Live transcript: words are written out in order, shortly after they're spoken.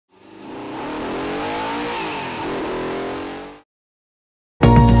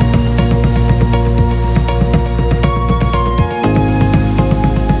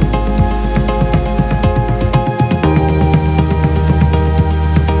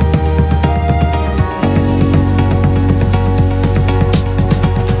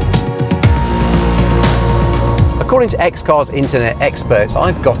According to XCAR's internet experts,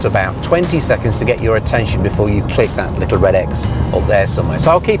 I've got about 20 seconds to get your attention before you click that little red X up there somewhere, so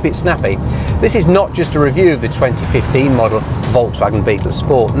I'll keep it snappy. This is not just a review of the 2015 model Volkswagen Beetle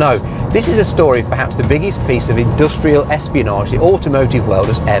Sport. No, this is a story of perhaps the biggest piece of industrial espionage the automotive world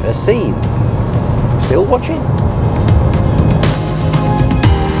has ever seen. Still watching?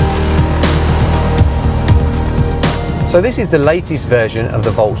 So this is the latest version of the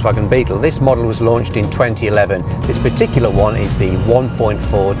Volkswagen Beetle. This model was launched in 2011. This particular one is the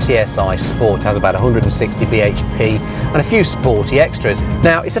 1.4 TSI Sport. It has about 160 bhp and a few sporty extras.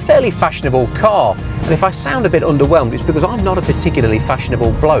 Now, it's a fairly fashionable car, and if I sound a bit underwhelmed, it's because I'm not a particularly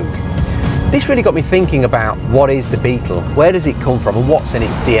fashionable bloke. This really got me thinking about what is the Beetle, where does it come from, and what's in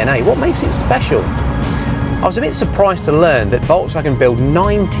its DNA, what makes it special? I was a bit surprised to learn that Volkswagen build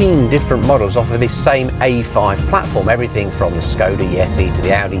 19 different models off of this same A5 platform, everything from the Skoda Yeti to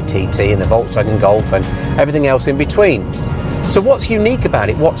the Audi TT and the Volkswagen Golf and everything else in between. So what's unique about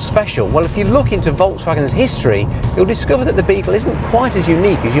it? What's special? Well, if you look into Volkswagen's history, you'll discover that the Beetle isn't quite as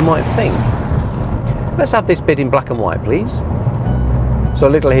unique as you might think. Let's have this bit in black and white, please. So a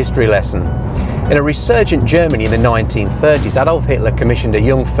little history lesson. In a resurgent Germany in the 1930s, Adolf Hitler commissioned a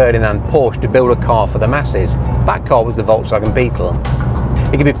young Ferdinand Porsche to build a car for the masses. That car was the Volkswagen Beetle.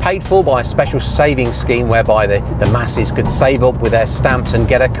 It could be paid for by a special savings scheme whereby the masses could save up with their stamps and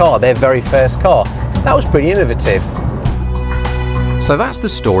get a car, their very first car. That was pretty innovative. So that's the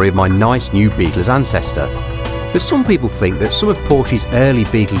story of my nice new Beetle's ancestor. But some people think that some of Porsche's early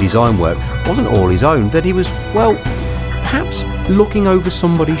Beetle design work wasn't all his own, that he was, well, perhaps looking over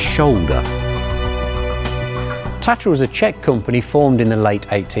somebody's shoulder. Tatra was a Czech company formed in the late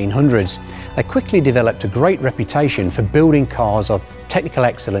 1800s. They quickly developed a great reputation for building cars of technical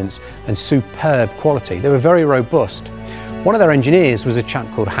excellence and superb quality. They were very robust. One of their engineers was a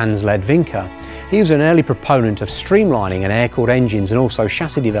chap called Hans Ledwinka. He was an early proponent of streamlining and air-cooled engines and also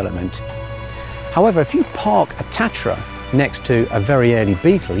chassis development. However, if you park a Tatra next to a very early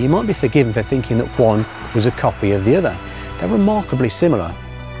Beetle, you might be forgiven for thinking that one was a copy of the other. They're remarkably similar.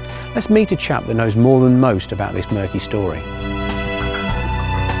 Let's meet a chap that knows more than most about this murky story.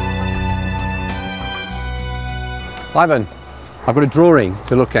 Ivan, I've got a drawing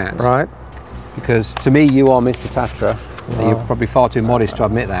to look at. Right. Because to me you are Mr. Tatra. Wow. You're probably far too modest to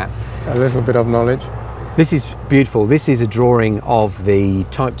admit that. A little bit of knowledge. This is beautiful. This is a drawing of the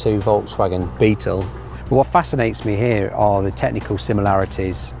Type 2 Volkswagen Beetle. But what fascinates me here are the technical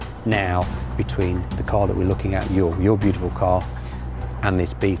similarities now between the car that we're looking at, your beautiful car, and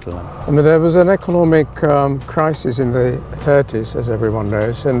this Beetle. I mean, there was an economic crisis in the 30s, as everyone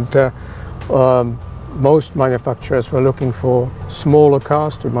knows, and most manufacturers were looking for smaller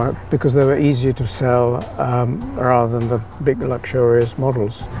cars because they were easier to sell rather than the big luxurious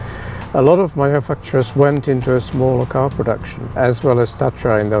models. A lot of manufacturers went into a smaller car production, as well as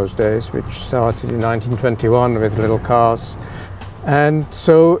Tatra in those days, which started in 1921 with little cars. And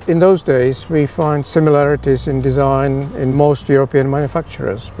so in those days we find similarities in design in most European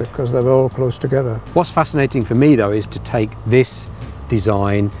manufacturers because they were all close together. What's fascinating for me though is to take this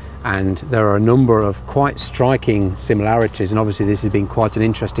design, and there are a number of quite striking similarities, and obviously this has been quite an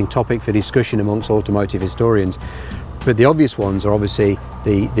interesting topic for discussion amongst automotive historians. But the obvious ones are obviously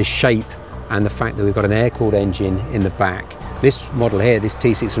the shape and the fact that we've got an air-cooled engine in the back. This model here, this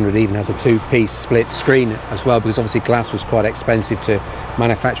T600, even has a two-piece split screen as well, because obviously glass was quite expensive to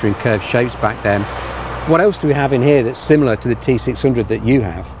manufacture in curved shapes back then. What else do we have in here that's similar to the T600 that you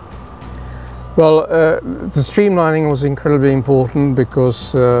have? Well, the streamlining was incredibly important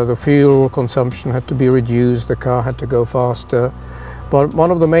because the fuel consumption had to be reduced, the car had to go faster. But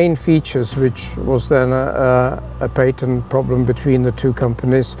one of the main features, which was then a patent problem between the two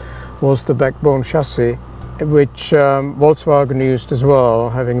companies, was the backbone chassis, which Volkswagen used as well,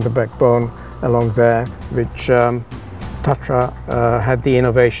 having the backbone along there, which Tatra had the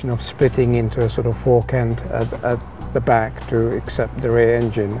innovation of splitting into a sort of fork end at the back to accept the rear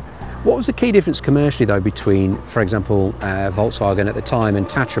engine. What was the key difference commercially though between, for example, Volkswagen at the time and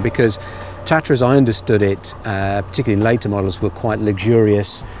Tatra? Because Tatra, as I understood it, particularly in later models, were quite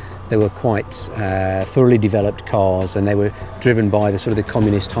luxurious. They were quite thoroughly developed cars, and they were driven by the sort of the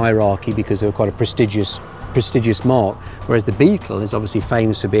communist hierarchy because they were quite a prestigious mark. Whereas the Beetle is obviously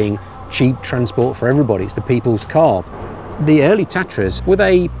famous for being cheap transport for everybody. It's the people's car. The early Tatras, were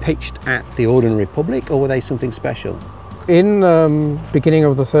they pitched at the ordinary public, or were they something special? In beginning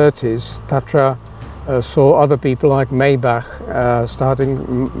of the 30s, Tatra saw other people like Maybach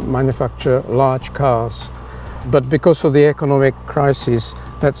starting manufacture large cars. But because of the economic crisis,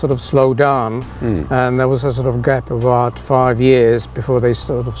 that sort of slowed down, and there was a sort of gap of about 5 years before they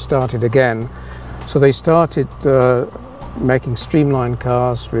sort of started again. So they started making streamlined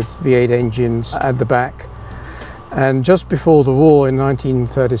cars with V8 engines at the back. And just before the war in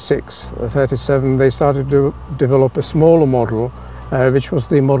 1936-37, they started to develop a smaller model, which was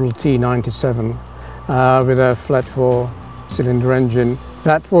the Model T 97 with a flat 4-cylinder engine.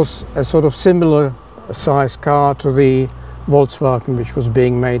 That was a sort of similar size car to the Volkswagen, which was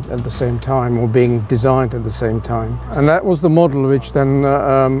being made at the same time, or being designed at the same time. And that was the model which then,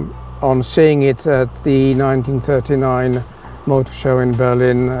 on seeing it at the 1939 motor show in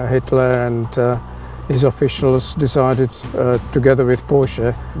Berlin, Hitler and his officials decided, together with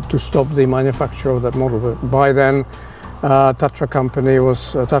Porsche, to stop the manufacture of that model. But by then, Tatra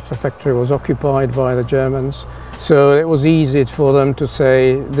factory was occupied by the Germans, so it was easy for them to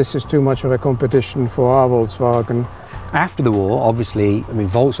say this is too much of a competition for our Volkswagen. After the war, obviously, I mean,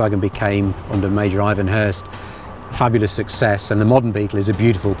 Volkswagen became, under Major Ivan Hurst, a fabulous success, and the modern Beetle is a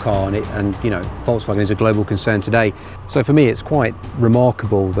beautiful car, and you know, Volkswagen is a global concern today. So for me, it's quite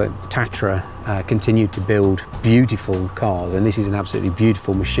remarkable that Tatra continued to build beautiful cars, and this is an absolutely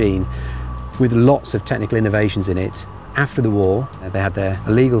beautiful machine with lots of technical innovations in it. After the war, they had their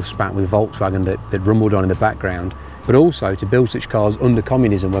illegal spat with Volkswagen that rumbled on in the background, but also to build such cars under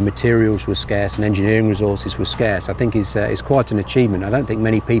communism where materials were scarce and engineering resources were scarce, I think is quite an achievement. I don't think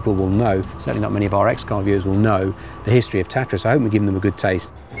many people will know, certainly not many of our XCAR viewers will know the history of Tatra, so I hope we're giving them a good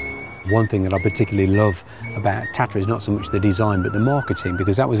taste. One thing that I particularly love about Tatra is not so much the design but the marketing,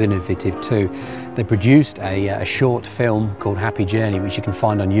 because that was innovative too. They produced a short film called Happy Journey, which you can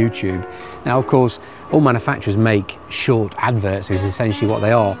find on YouTube. Now, of course, all manufacturers make short adverts, is essentially what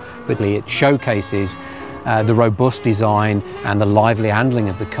they are, but it showcases the robust design and the lively handling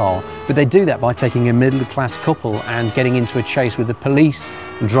of the car. But they do that by taking a middle-class couple and getting into a chase with the police,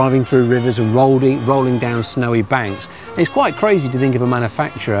 and driving through rivers and rolling down snowy banks. And it's quite crazy to think of a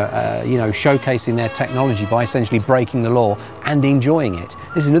manufacturer you know, showcasing their technology by essentially breaking the law and enjoying it.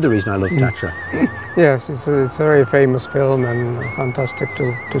 This is another reason I love Tatra. Yes, it's a very famous film and fantastic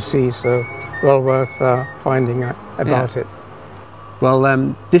to see, so well worth finding out about it. Well,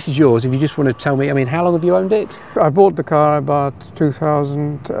 this is yours. If you just want to tell me, I mean, how long have you owned it? I bought the car about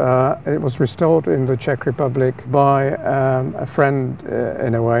 2000. It was restored in the Czech Republic by a friend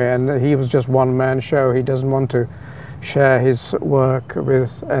in a way, and he was just one-man show. He doesn't want to share his work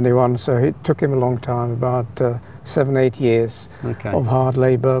with anyone, so it took him a long time, about 7-8 years of hard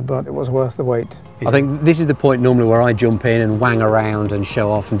labour, but it was worth the wait. I think this is the point normally where I jump in and wang around and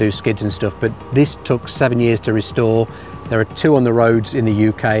show off and do skids and stuff, but this took 7 years to restore. There are 2 on the roads in the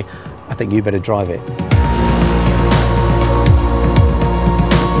UK. I think you better drive it.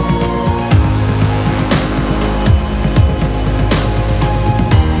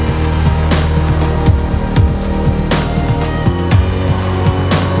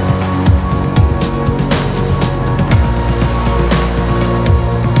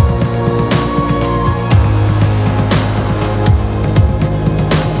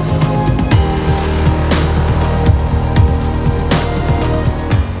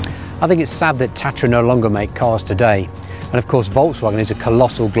 I think it's sad that Tatra no longer make cars today. And of course, Volkswagen is a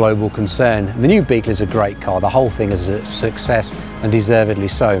colossal global concern. The new Beetle is a great car. The whole thing is a success, and deservedly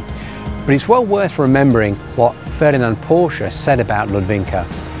so. But it's well worth remembering what Ferdinand Porsche said about Ludwinka.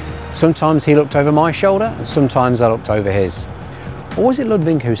 Sometimes he looked over my shoulder, and sometimes I looked over his. Or was it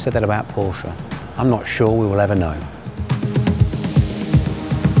Ludwinka who said that about Porsche? I'm not sure, we will ever know.